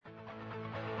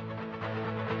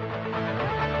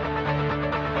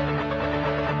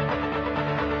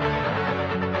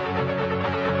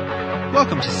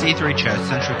Welcome to C3 Church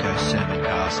Central Coast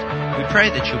Sermoncast. We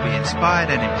pray that you'll be inspired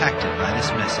and impacted by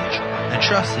this message and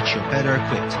trust that you're better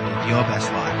equipped to live your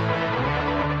best life.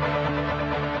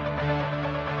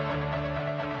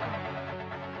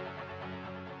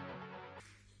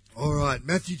 All right,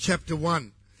 Matthew chapter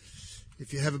 1,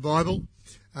 if you have a Bible,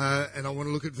 and I want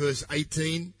to look at verse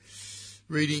 18,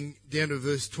 reading down to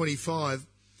verse 25,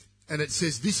 and it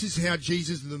says, "This is how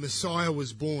Jesus the Messiah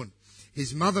was born.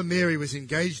 His mother Mary was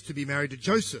engaged to be married to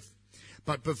Joseph,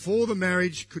 but before the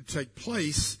marriage could take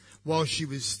place, while she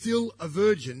was still a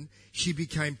virgin, she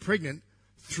became pregnant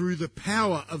through the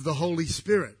power of the Holy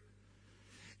Spirit.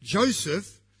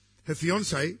 Joseph, her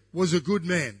fiancé, was a good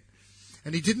man,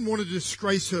 and he didn't want to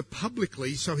disgrace her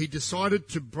publicly, so he decided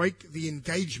to break the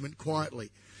engagement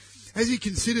quietly. As he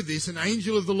considered this, an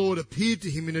angel of the Lord appeared to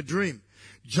him in a dream.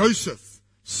 'Joseph,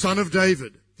 son of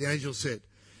David,' the angel said,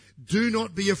 'do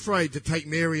not be afraid to take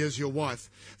Mary as your wife,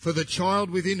 for the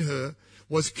child within her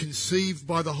was conceived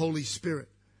by the Holy Spirit.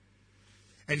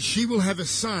 And she will have a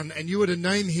son, and you are to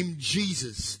name him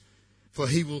Jesus, for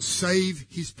he will save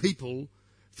his people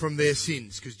from their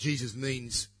sins,'" because Jesus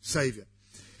means Saviour.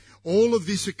 "All of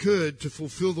this occurred to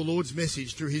fulfill the Lord's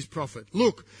message through his prophet.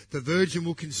 'Look, the virgin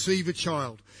will conceive a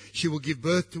child. She will give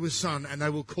birth to a son, and they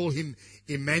will call him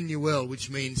Emmanuel,' which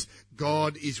means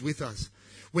God is with us.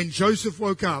 When Joseph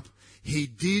woke up, he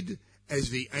did as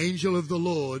the angel of the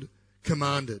Lord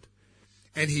commanded,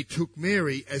 and he took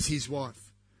Mary as his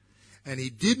wife. And he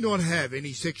did not have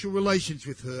any sexual relations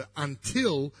with her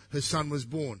until her son was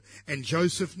born, and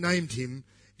Joseph named him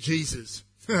Jesus."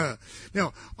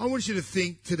 Now, I want you to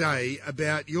think today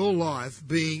about your life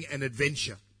being an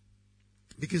adventure,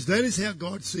 because that is how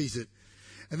God sees it,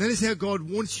 and that is how God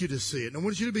wants you to see it. And I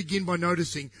want you to begin by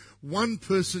noticing one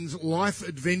person's life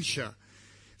adventure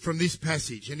from this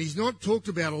passage. And he's not talked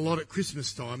about a lot at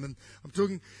Christmas time, and I'm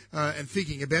talking and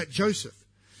thinking about Joseph.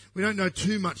 We don't know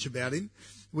too much about him.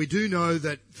 We do know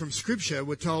that from Scripture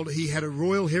we're told he had a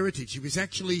royal heritage. He was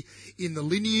actually in the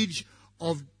lineage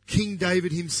of King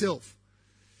David himself.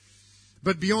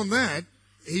 But beyond that,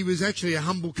 he was actually a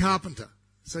humble carpenter.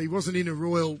 So he wasn't in a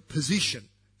royal position,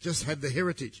 just had the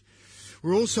heritage.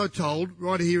 We're also told,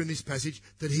 right here in this passage,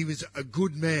 that he was a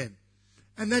good man.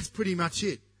 And that's pretty much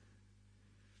it.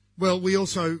 Well, we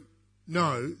also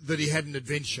know that he had an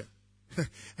adventure.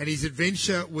 And his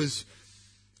adventure was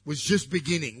just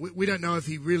beginning. We don't know if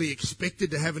he really expected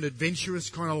to have an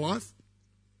adventurous kind of life.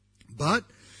 But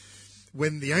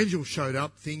when the angel showed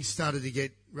up, things started to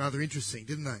get rather interesting,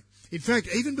 didn't they? In fact,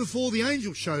 even before the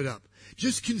angel showed up,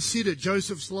 just consider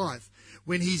Joseph's life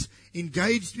when he's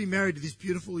engaged to be married to this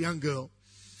beautiful young girl,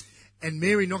 and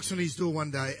Mary knocks on his door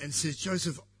one day and says,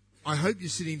 "Joseph, I hope you're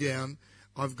sitting down.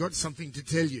 I've got something to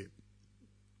tell you.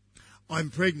 I'm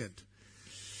pregnant."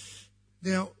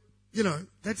 Now,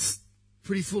 that's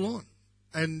pretty full on.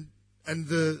 And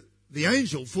the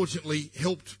angel fortunately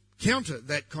helped counter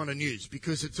that kind of news,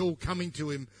 because it's all coming to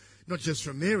him, not just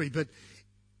from Mary, but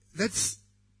that's,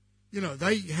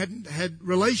 they hadn't had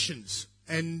relations.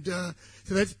 And so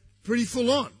that's pretty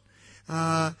full on.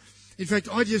 In fact,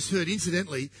 I just heard,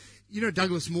 incidentally,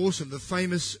 Douglas Mawson, the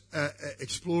famous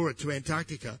explorer to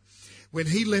Antarctica, when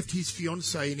he left his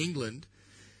fiancée in England,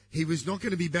 he was not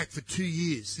going to be back for 2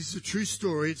 years. This is a true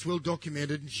story. It's well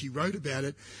documented, and she wrote about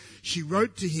it. She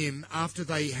wrote to him after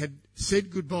they had said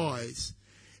goodbyes.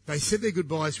 They said their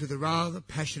goodbyes with a rather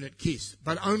passionate kiss,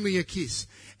 but only a kiss.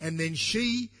 And then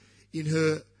she, in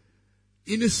her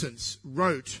innocence,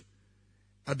 wrote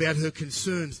about her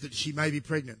concerns that she may be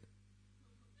pregnant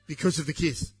because of the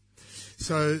kiss.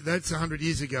 So that's 100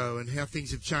 years ago, and how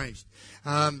things have changed.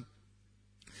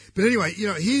 But anyway,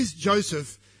 here's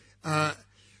Joseph,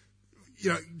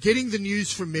 getting the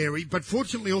news from Mary, but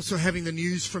fortunately also having the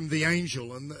news from the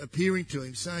angel and appearing to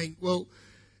him saying, well,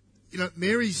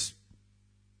 Mary's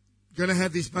going to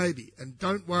have this baby, and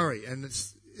don't worry. And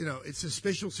it's, it's a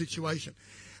special situation.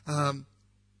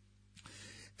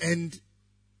 And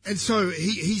so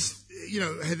he's,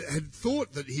 had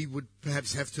thought that he would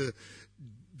perhaps have to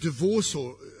divorce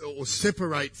or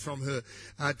separate from her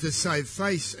to save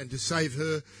face and to save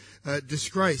her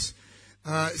disgrace.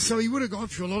 So he would have gone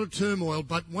through a lot of turmoil,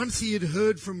 but once he had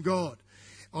heard from God,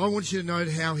 I want you to note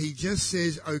how he just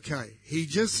says, okay. He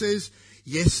just says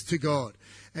yes to God.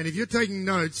 And if you're taking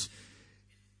notes,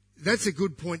 that's a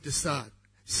good point to start.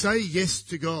 Say yes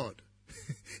to God.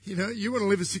 You want to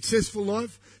live a successful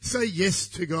life? Say yes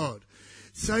to God.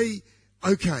 Say,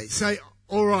 okay. Say,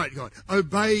 all right, God.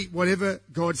 Obey whatever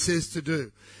God says to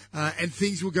do. And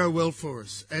things will go well for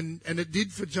us. And it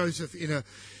did for Joseph in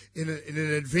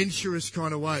an adventurous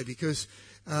kind of way, because,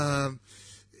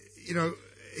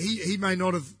 he may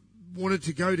not have wanted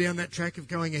to go down that track of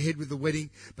going ahead with the wedding,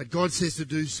 but God says to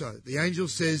do so. The angel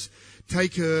says,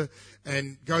 take her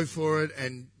and go for it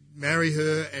and marry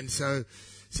her, and so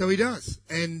he does.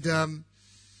 And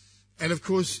of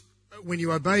course, when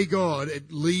you obey God,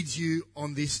 it leads you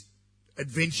on this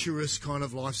adventurous kind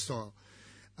of lifestyle.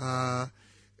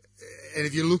 And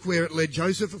if you look where it led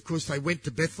Joseph, of course, they went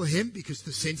to Bethlehem because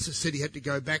the census said he had to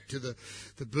go back to the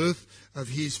birth of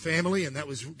his family, and that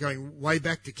was going way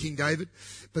back to King David.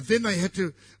 But then they had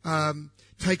to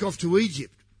take off to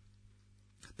Egypt.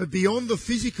 But beyond the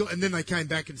physical, and then they came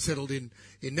back and settled in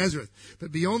Nazareth.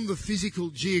 But beyond the physical,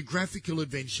 geographical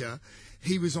adventure,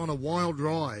 he was on a wild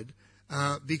ride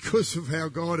because of how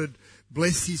God had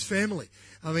blessed his family.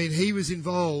 I mean, he was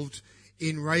involved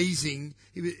in raising,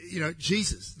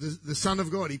 Jesus, the Son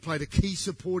of God. He played a key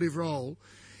supportive role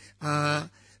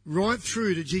right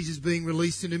through to Jesus being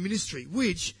released into ministry,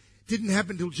 which didn't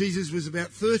happen until Jesus was about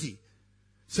 30.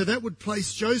 So that would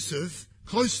place Joseph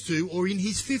close to or in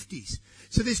his 50s.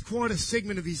 So there's quite a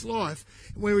segment of his life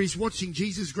where he's watching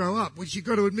Jesus grow up, which you've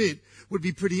got to admit would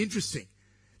be pretty interesting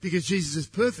because Jesus is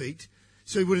perfect,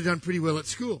 so he would have done pretty well at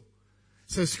school.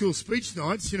 So school speech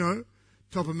nights,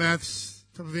 top of maths,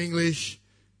 top of English,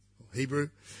 Hebrew,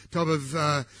 top of,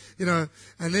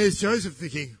 and there's Joseph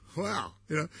thinking, wow,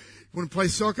 want to play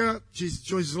soccer? Jesus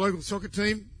joins the local soccer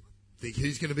team. Think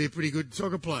who's going to be a pretty good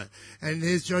soccer player. And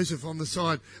there's Joseph on the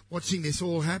side watching this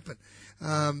all happen.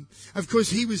 Of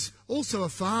course, he was also a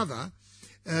father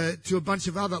to a bunch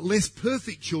of other less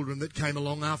perfect children that came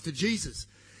along after Jesus.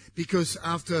 Because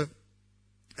after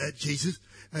Jesus,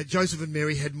 Joseph and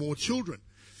Mary had more children.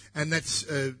 And that's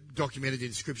documented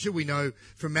in Scripture. We know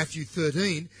from Matthew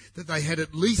 13 that they had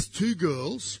at least 2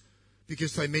 girls,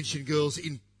 because they mention girls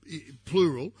in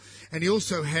plural. And he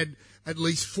also had at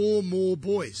least 4 more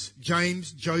boys: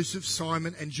 James, Joseph,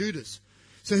 Simon, and Judas.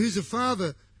 So he was a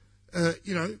father,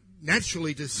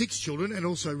 naturally to 6 children, and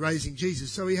also raising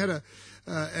Jesus. So he had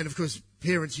and of course,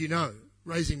 parents,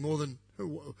 raising more than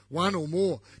 1 or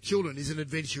more children is an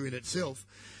adventure in itself.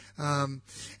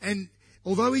 And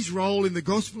although his role in the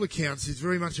gospel accounts is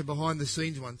very much a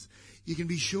behind-the-scenes one, you can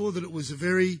be sure that it was a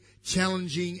very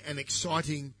challenging and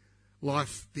exciting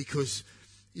life because,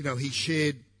 he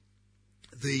shared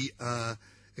the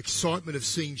excitement of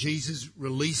seeing Jesus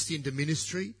released into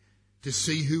ministry to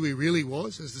see who he really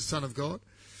was as the Son of God,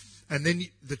 and then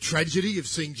the tragedy of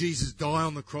seeing Jesus die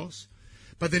on the cross,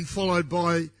 but then followed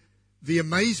by the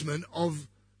amazement of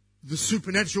the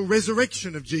supernatural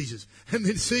resurrection of Jesus, and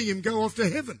then seeing him go off to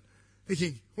heaven.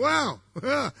 Thinking, wow,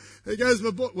 there goes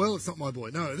my boy. Well, it's not my boy.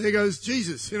 No, there goes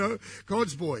Jesus,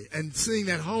 God's boy. And seeing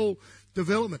that whole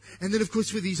development. And then, of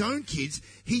course, with his own kids,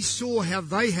 he saw how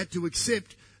they had to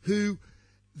accept who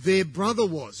their brother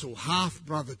was, or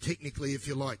half-brother, technically, if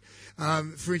you like.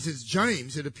 For instance,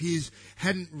 James, it appears,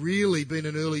 hadn't really been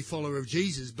an early follower of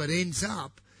Jesus, but ends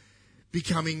up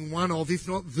becoming one of, if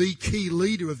not the key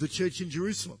leader of the church in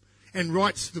Jerusalem, and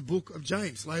writes the book of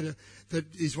James later, that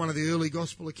is one of the early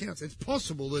gospel accounts. It's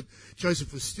possible that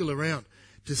Joseph was still around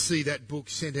to see that book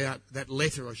sent out, that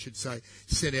letter, I should say,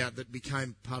 sent out that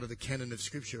became part of the canon of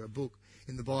Scripture, a book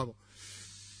in the Bible.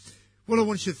 What I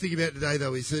want you to think about today,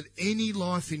 though, is that any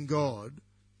life in God,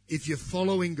 if you're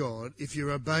following God, if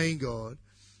you're obeying God,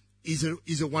 is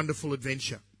a wonderful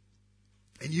adventure.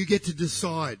 And you get to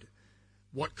decide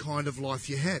what kind of life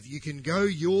you have. You can go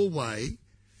your way,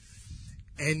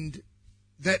 and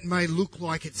that may look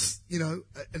like it's, an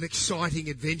exciting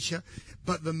adventure,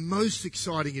 but the most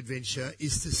exciting adventure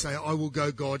is to say, I will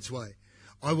go God's way.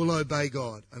 I will obey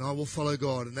God, and I will follow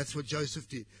God, and that's what Joseph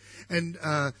did. And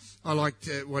I liked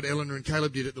what Eleanor and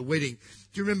Caleb did at the wedding.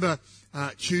 Do you remember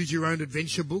Choose Your Own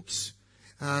Adventure books?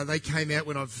 They came out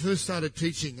when I first started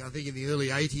teaching, I think in the early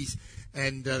 80s,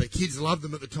 and the kids loved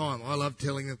them at the time. I loved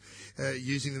telling them,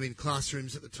 using them in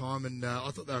classrooms at the time, and I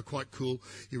thought they were quite cool.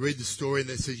 You read the story and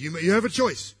it says, you have a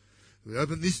choice. We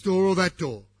open this door or that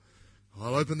door.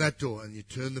 I'll open that door. And you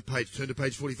turn to page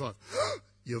 45.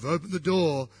 You've opened the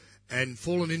door and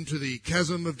fallen into the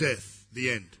chasm of death,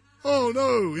 the end. Oh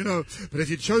no, but if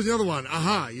you'd chosen the other one,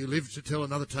 you live to tell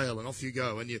another tale, and off you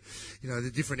go. And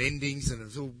the different endings, and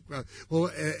it's all,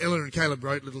 Eleanor and Caleb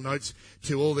wrote little notes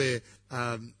to all their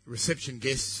reception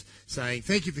guests saying,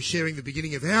 thank you for sharing the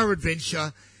beginning of our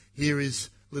adventure. Here is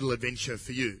a little adventure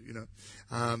for you,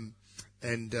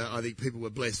 And I think people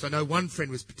were blessed. I know one friend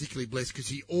was particularly blessed because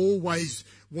he always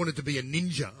wanted to be a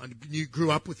ninja. I grew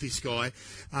up with this guy,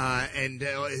 and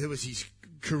it was his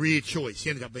career choice. He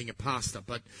ended up being a pastor,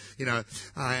 but he wanted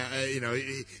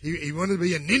to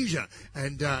be a ninja.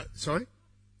 And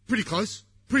pretty close,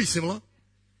 pretty similar.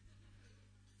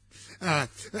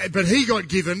 But he got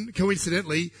given,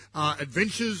 coincidentally,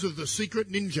 Adventures of the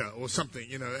Secret Ninja or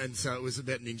something, and so it was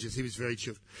about ninjas. He was very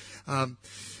chuffed.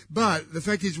 But the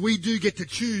fact is, we do get to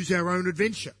choose our own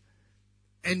adventure.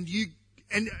 And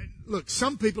look,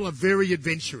 some people are very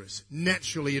adventurous,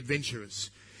 naturally adventurous.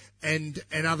 And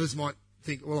others might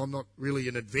think, well, I'm not really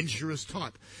an adventurous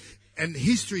type. And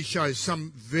history shows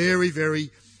some very,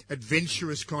 very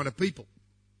adventurous kind of people.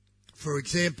 For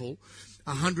example,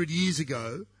 100 years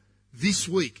ago, this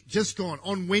week, just gone,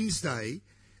 on Wednesday,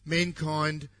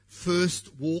 mankind first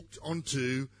walked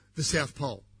onto the South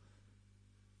Pole.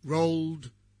 Roald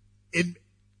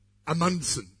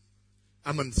Amundsen,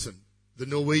 the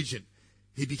Norwegian.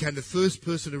 He became the first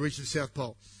person to reach the South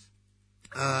Pole.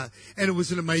 And it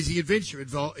was an amazing adventure.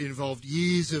 It involved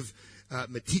years of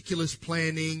meticulous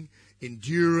planning,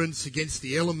 endurance against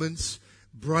the elements,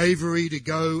 bravery to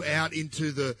go out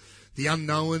into the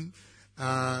unknown.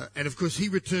 And of course, he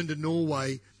returned to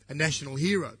Norway a national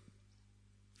hero.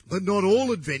 But not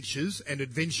all adventures and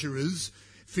adventurers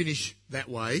finish that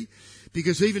way,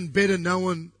 because even better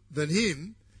known than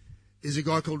him is a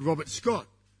guy called Robert Scott,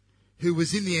 who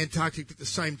was in the Antarctic at the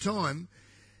same time.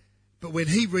 But when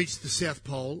he reached the South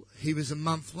Pole, he was a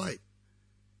month late.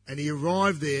 And he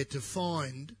arrived there to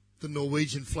find the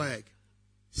Norwegian flag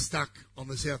stuck on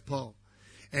the South Pole.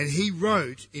 And he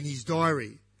wrote in his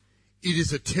diary, "It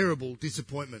is a terrible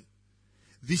disappointment.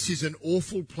 This is an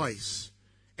awful place,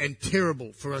 and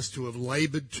terrible for us to have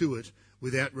laboured to it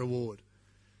without reward."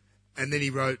 And then he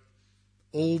wrote,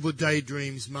 "All the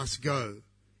daydreams must go.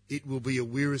 It will be a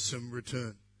wearisome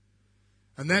return."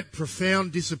 And that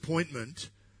profound disappointment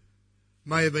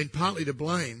may have been partly to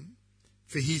blame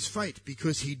for his fate,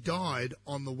 because he died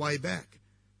on the way back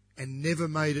and never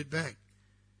made it back.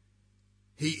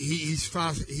 His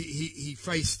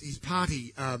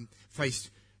party faced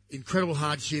incredible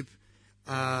hardship,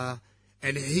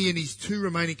 and he and his two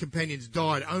remaining companions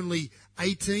died only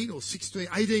 18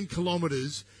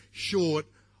 kilometres short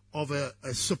of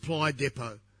a supply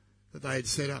depot that they had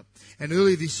set up. And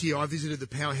earlier this year, I visited the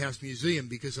Powerhouse Museum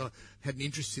because I had an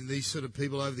interest in these sort of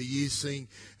people over the years, seeing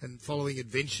and following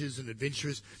adventures and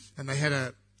adventurers. And they had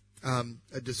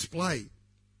a display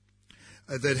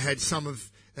that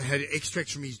had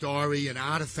extracts from his diary and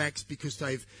artefacts, because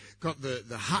they've got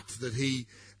the hut that he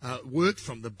worked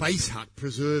from, the base hut,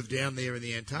 preserved down there in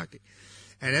the Antarctic.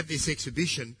 And at this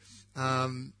exhibition,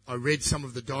 I read some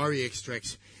of the diary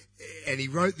extracts. And he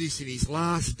wrote this in his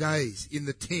last days in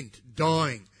the tent,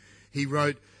 dying. He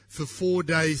wrote, "For 4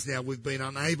 days now we've been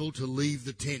unable to leave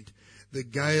the tent, the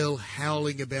gale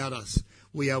howling about us.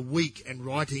 We are weak, and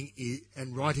writing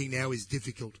now is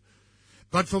difficult.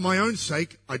 But for my own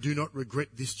sake, I do not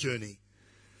regret this journey."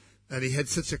 And he had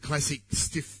such a classic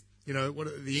stiff,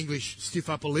 the English stiff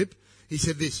upper lip. He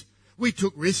said this: "We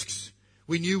took risks.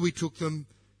 We knew we took them.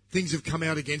 Things have come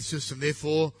out against us, and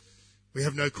therefore we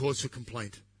have no cause for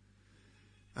complaint."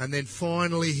 And then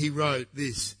finally he wrote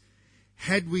this: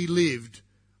 "Had we lived,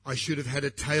 I should have had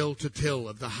a tale to tell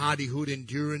of the hardihood,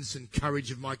 endurance and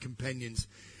courage of my companions,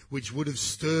 which would have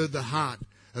stirred the heart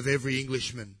of every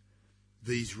Englishman.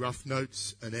 These rough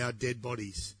notes and our dead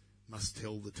bodies must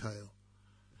tell the tale."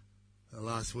 The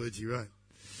last words he wrote.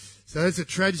 So it's a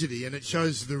tragedy, and it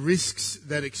shows the risks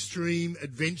that extreme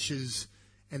adventures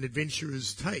and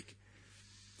adventurers take,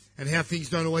 and how things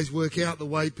don't always work out the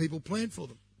way people plan for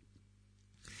them.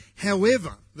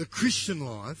 However, the Christian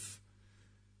life,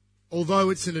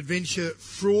 although it's an adventure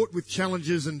fraught with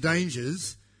challenges and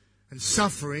dangers and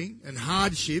suffering and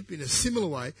hardship in a similar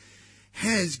way,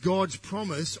 has God's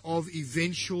promise of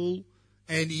eventual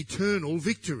and eternal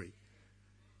victory.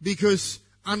 Because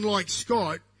unlike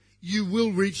Scott, you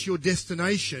will reach your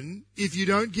destination if you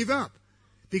don't give up,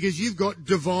 because you've got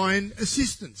divine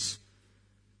assistance.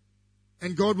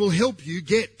 And God will help you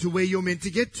get to where you're meant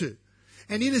to get to.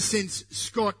 And in a sense,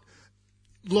 Scott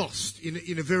lost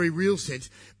in a very real sense.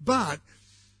 But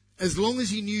as long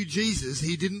as he knew Jesus,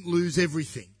 he didn't lose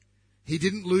everything. He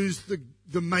didn't lose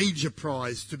the major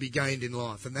prize to be gained in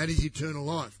life, and that is eternal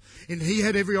life. And he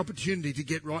had every opportunity to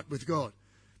get right with God.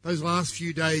 Those last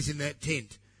few days in that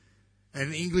tent,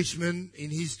 an Englishman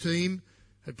in his team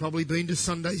had probably been to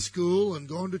Sunday school and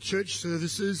gone to church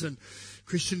services, and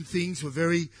Christian things were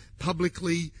very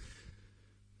publicly,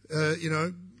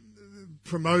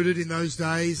 promoted in those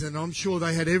days, and I'm sure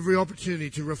they had every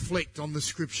opportunity to reflect on the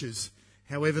scriptures.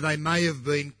 However they may have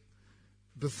been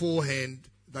beforehand,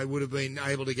 they would have been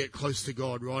able to get close to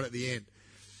God right at the end.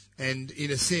 And in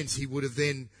a sense, he would have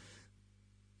then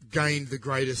gained the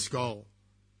greatest goal.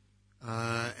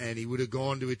 And he would have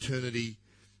gone to eternity,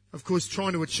 of course,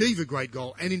 trying to achieve a great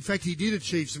goal. And in fact, he did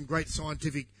achieve some great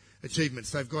scientific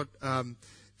achievements. They've got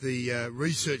the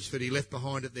research that he left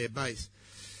behind at their base.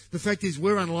 The fact is,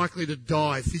 we're unlikely to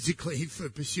die physically for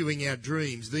pursuing our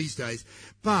dreams these days,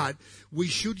 but we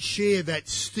should share that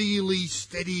steely,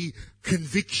 steady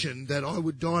conviction that I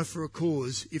would die for a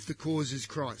cause if the cause is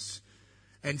Christ.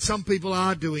 And some people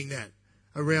are doing that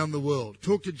around the world.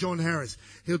 Talk to John Harris.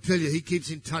 He'll tell you he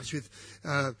keeps in touch with,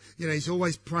 he's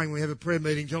always praying. When we have a prayer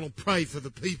meeting, John will pray for the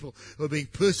people who are being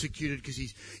persecuted because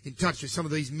he's in touch with some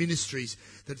of these ministries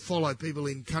that follow people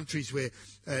in countries where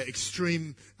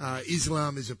extreme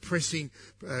Islam is oppressing,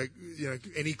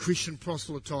 any Christian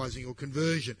proselytizing or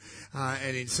conversion.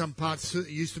 And in some parts, it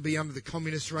used to be under the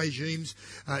communist regimes,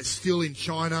 still in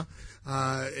China.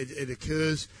 It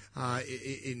occurs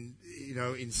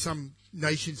in some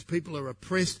nations. People are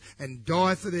oppressed and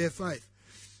die for their faith.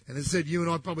 And as I said, you and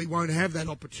I probably won't have that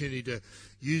opportunity to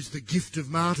use the gift of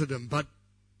martyrdom, but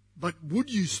would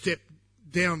you step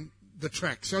down the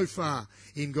track so far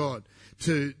in God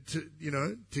to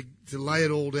lay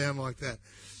it all down like that?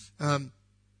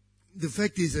 The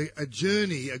fact is, a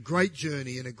journey, a great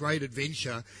journey and a great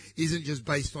adventure isn't just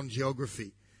based on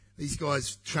geography. These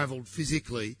guys travelled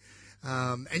physically,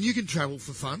 and you can travel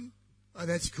for fun. Oh,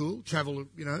 that's cool. Travel,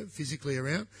 physically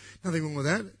around. Nothing wrong with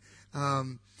that.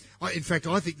 In fact,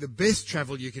 I think the best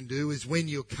travel you can do is when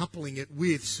you're coupling it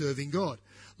with serving God,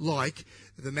 like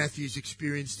the Matthews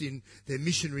experienced in their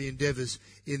missionary endeavours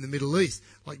in the Middle East,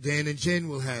 like Dan and Jen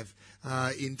will have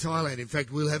in Thailand. In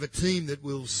fact, we'll have a team that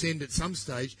we'll send at some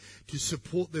stage to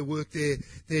support their work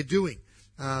they're doing.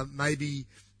 Maybe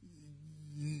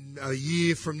a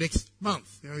year from next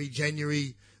month,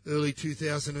 January, early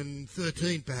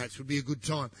 2013 perhaps would be a good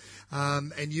time.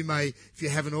 And you may, if you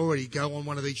haven't already, go on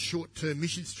one of these short-term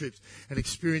mission trips and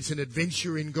experience an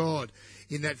adventure in God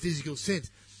in that physical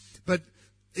sense. But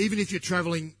even if you're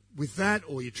travelling with that,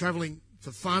 or you're travelling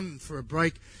for fun, for a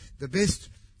break, the best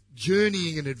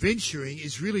journeying and adventuring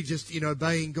is really just in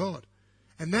obeying God.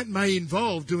 And that may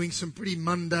involve doing some pretty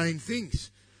mundane things,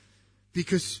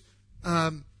 because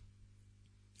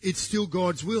it's still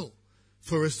God's will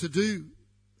for us to do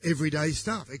everyday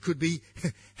stuff. It could be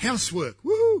housework,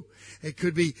 woohoo! It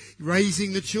could be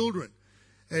raising the children,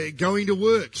 going to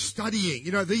work, studying.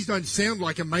 These don't sound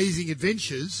like amazing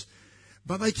adventures,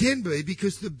 but they can be,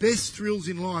 because the best thrills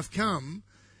in life come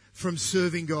from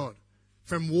serving God,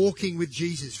 from walking with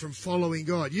Jesus, from following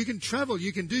God. You can travel,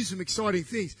 you can do some exciting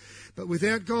things, but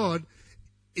without God,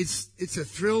 it's a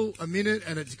thrill a minute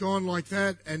and it's gone like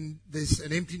that, and there's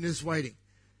an emptiness waiting.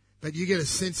 But you get a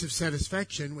sense of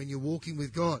satisfaction when you're walking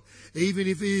with God, even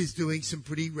if it is doing some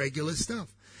pretty regular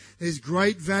stuff. There's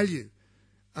great value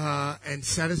and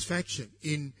satisfaction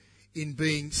in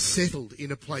being settled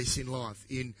in a place in life,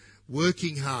 in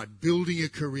working hard, building a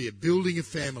career, building a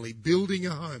family, building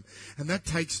a home. And that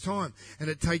takes time, and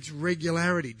it takes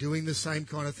regularity, doing the same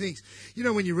kind of things.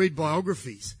 When you read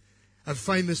biographies of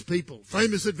famous people,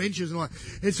 famous adventures and all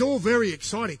that, it's all very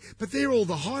exciting, but they're all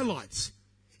the highlights.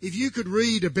 If you could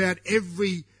read about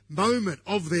every moment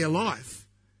of their life,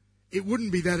 it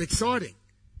wouldn't be that exciting.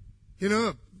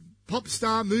 A pop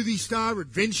star, movie star,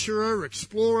 adventurer,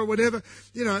 explorer, whatever.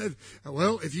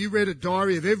 If you read a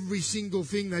diary of every single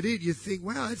thing they did, you'd think,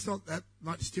 wow, that's not that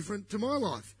much different to my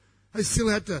life. They still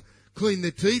had to clean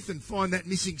their teeth and find that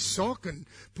missing sock and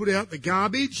put out the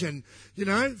garbage and,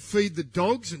 feed the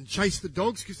dogs and chase the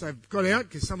dogs because they've got out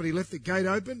because somebody left the gate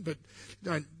open. But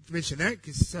don't mention that,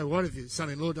 because so what if your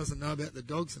son-in-law doesn't know about the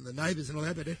dogs and the neighbours and all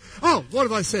that? But, what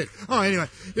have I said? Anyway,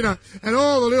 and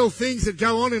all the little things that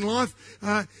go on in life,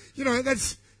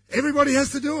 that's, everybody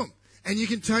has to do them. And you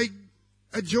can take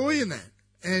a joy in that.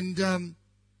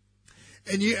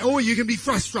 Or you can be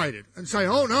frustrated and say,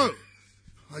 oh no,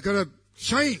 I got to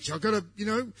change. I've got to,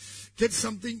 get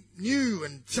something new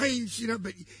and change,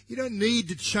 but you don't need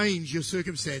to change your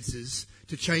circumstances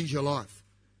to change your life,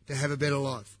 to have a better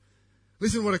life.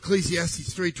 Listen to what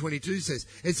Ecclesiastes 3:22 says.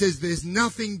 It says, there's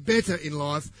nothing better in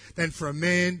life than for a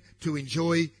man to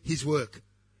enjoy his work.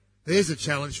 There's a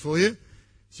challenge for you.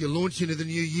 As you launch into the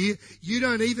new year, you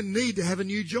don't even need to have a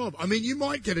new job. You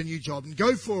might get a new job and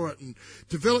go for it and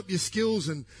develop your skills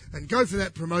and go for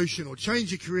that promotion or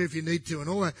change your career if you need to and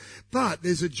all that. But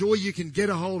there's a joy you can get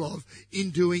a hold of in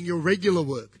doing your regular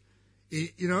work.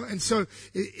 And so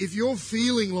if you're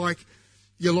feeling like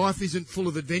your life isn't full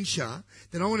of adventure,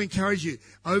 then I want to encourage you,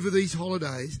 over these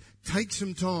holidays, take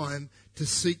some time to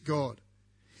seek God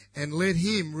and let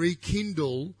Him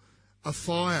rekindle a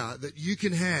fire that you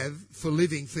can have for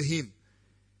living for Him,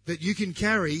 that you can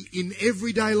carry in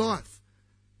everyday life.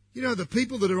 The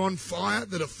people that are on fire,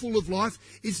 that are full of life,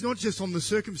 it's not just on the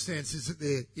circumstances that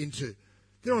they're into.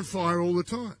 They're on fire all the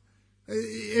time.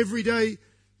 Every day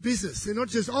business. They're not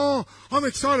just, oh, I'm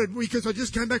excited because I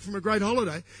just came back from a great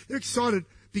holiday. They're excited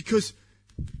because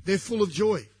they're full of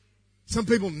joy. Some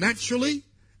people naturally,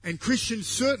 and Christians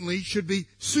certainly, should be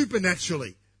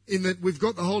supernaturally, in that we've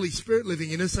got the Holy Spirit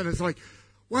living in us, and it's like,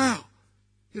 wow,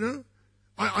 you know.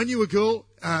 I knew a girl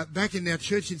back in our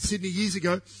church in Sydney years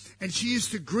ago, and she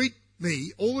used to greet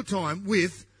me all the time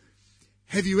with,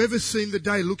 have you ever seen the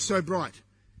day look so bright?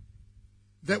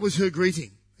 That was her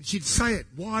greeting. And she'd say it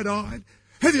wide-eyed.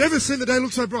 Have you ever seen the day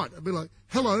look so bright? I'd be like,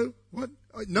 hello, what?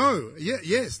 No,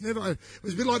 yes, never. It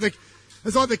was a bit like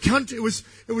it's like the country. It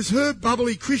was her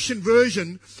bubbly Christian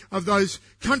version of those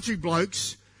country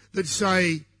blokes that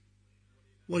say,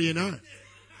 what do you know?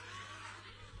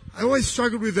 I always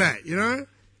struggled with that, you know.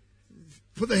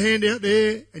 Put the hand out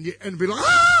there and be like,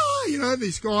 ah, you know.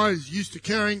 These guys used to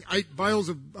carrying 8 bales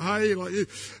of hay, like,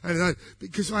 and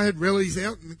because I had rallies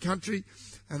out in the country,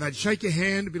 and they'd shake your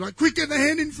hand and be like, quick, get the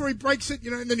hand in before he breaks it,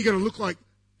 you know. And then you got to look like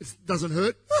it doesn't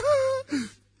hurt.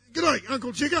 Good day,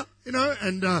 Uncle Chicker, you know.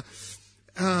 And I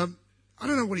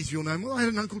don't know what his real name was. I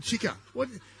had an Uncle Chicker. What,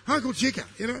 Uncle Chicker,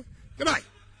 you know. Good day,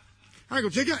 Uncle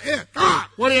Chicker. Yeah. Ah,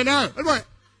 what do you know? And like,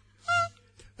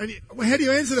 well, how do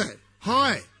you answer that?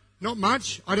 Hi. Not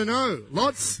much. I don't know.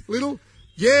 Lots. Little.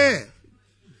 Yeah.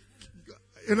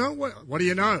 You know, what do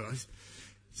you know?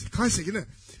 It's a classic, isn't it?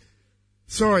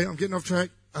 Sorry, I'm getting off track.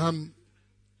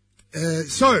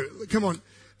 So, come on.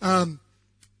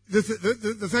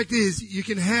 The fact is, you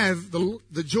can have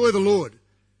the joy of the Lord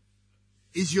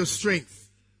is your strength,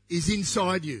 is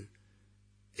inside you.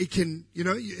 It can, you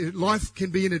know, life can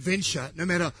be an adventure no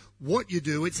matter what you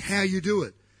do. It's how you do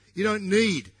it. You don't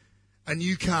need a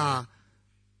new car,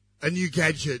 a new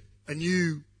gadget, a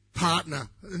new partner,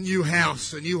 a new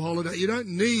house, a new holiday. You don't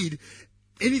need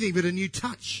anything but a new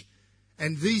touch.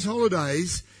 And these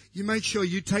holidays, you make sure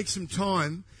you take some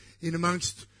time in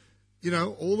amongst, you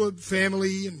know, all the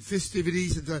family and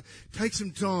festivities, and to take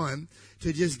some time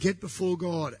to just get before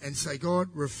God and say, God,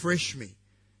 refresh me,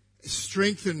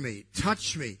 strengthen me,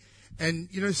 touch me. And,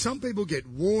 you know, some people get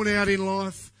worn out in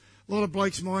life. A lot of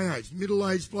blokes my age,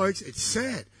 middle-aged blokes, it's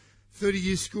sad.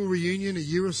 30-year school reunion a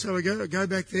year or so ago, I go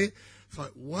back there, it's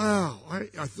like, wow. I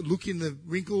look in the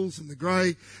wrinkles and the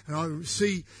grey, and I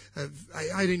see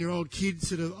 18-year-old kids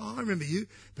sort of, oh, I remember you,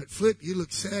 but Flip, you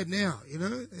look sad now, you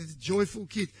know, it's a joyful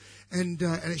kid. And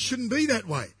it shouldn't be that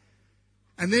way.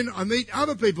 And then I meet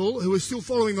other people who are still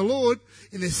following the Lord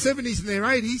in their 70s and their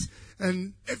 80s,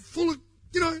 and full of,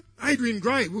 you know, Adrian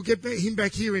Gray, we'll get him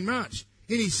back here in March.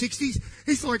 In his 60s,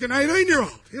 he's like an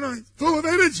 18-year-old, you know, full of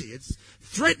energy. It's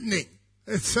threatening.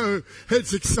 It's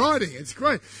exciting. It's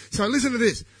great. So listen to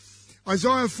this.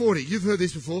 Isaiah 40, you've heard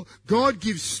this before. God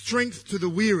gives strength to the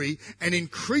weary and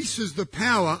increases the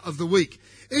power of the weak.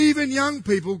 Even young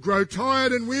people grow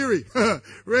tired and weary.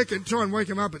 Reckon, try and wake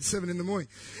them up at 7 a.m.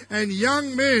 And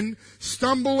young men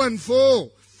stumble and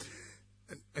fall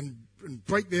and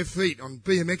break their feet on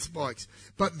BMX bikes.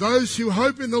 But those who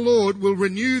hope in the Lord will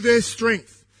renew their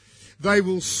strength. They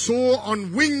will soar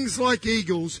on wings like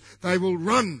eagles. They will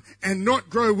run and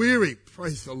not grow weary.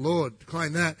 Praise the Lord.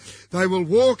 Claim that. They will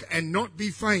walk and not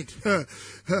be faint. They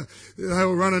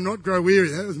will run and not grow weary.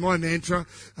 That was my mantra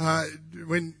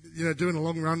when, you know, doing a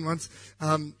long run once.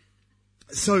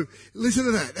 So listen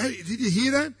to that. Did you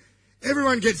hear that?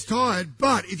 Everyone gets tired,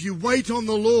 but if you wait on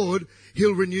the Lord,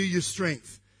 He'll renew your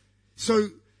strength. So,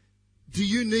 do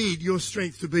you need your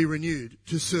strength to be renewed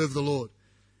to serve the Lord?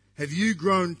 Have you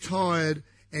grown tired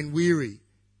and weary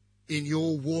in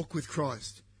your walk with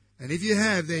Christ? And if you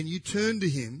have, then you turn to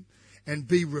Him and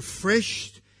be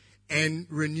refreshed and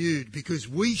renewed, because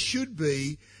we should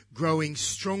be growing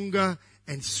stronger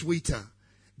and sweeter,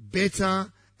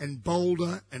 better and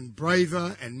bolder and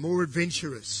braver and more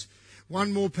adventurous.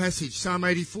 One more passage, Psalm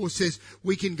 84 says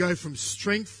we can go from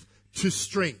strength to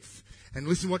strength. And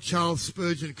listen what Charles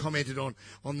Spurgeon commented on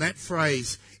that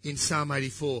phrase in Psalm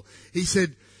 84. He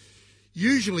said,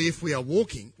 usually if we are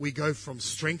walking, we go from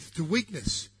strength to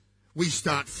weakness. We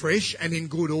start fresh and in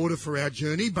good order for our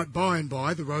journey, but by and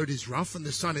by the road is rough and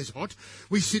the sun is hot.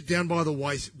 We sit down by the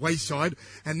wayside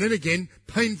and then again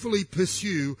painfully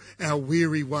pursue our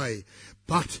weary way.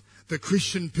 But the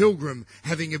Christian pilgrim,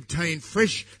 having obtained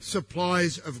fresh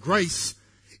supplies of grace,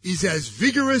 is as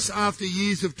vigorous after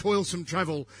years of toilsome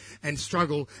travel and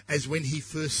struggle as when he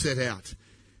first set out.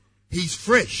 He's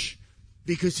fresh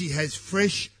because he has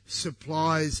fresh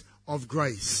supplies of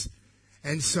grace.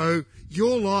 And so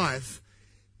your life,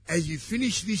 as you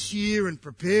finish this year and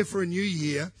prepare for a new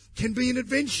year, can be an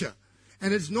adventure.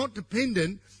 And it's not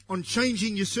dependent on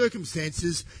changing your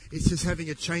circumstances. It's just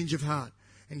having a change of heart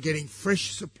and getting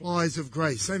fresh supplies of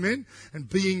grace. Amen? And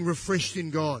being refreshed in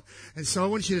God. And so I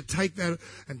want you to take that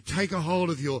and take a hold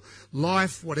of your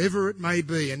life, whatever it may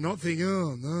be, and not think,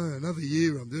 oh no, another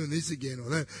year I'm doing this again or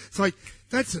that. It's like,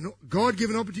 that's a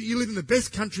God-given opportunity. You live in the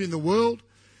best country in the world.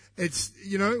 It's,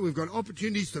 we've got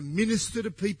opportunities to minister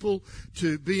to people,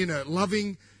 to be in a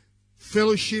loving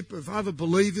fellowship of other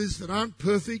believers that aren't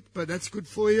perfect, but that's good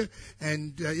for you.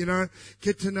 And,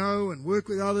 get to know and work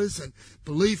with others and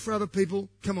believe for other people.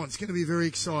 Come on, it's going to be very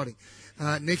exciting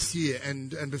next year.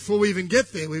 And before we even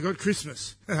get there, we've got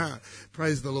Christmas.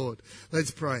 Praise the Lord. Let's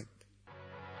pray.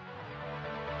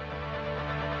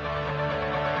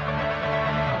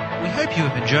 We hope you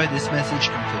have enjoyed this message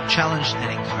and feel challenged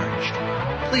and encouraged.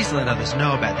 Please let others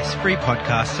know about this free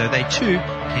podcast so they too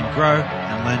can grow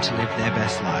and learn to live their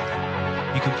best life.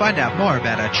 You can find out more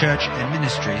about our church and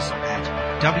ministries at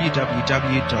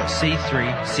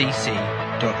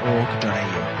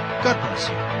www.c3cc.org.au. God bless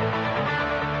you.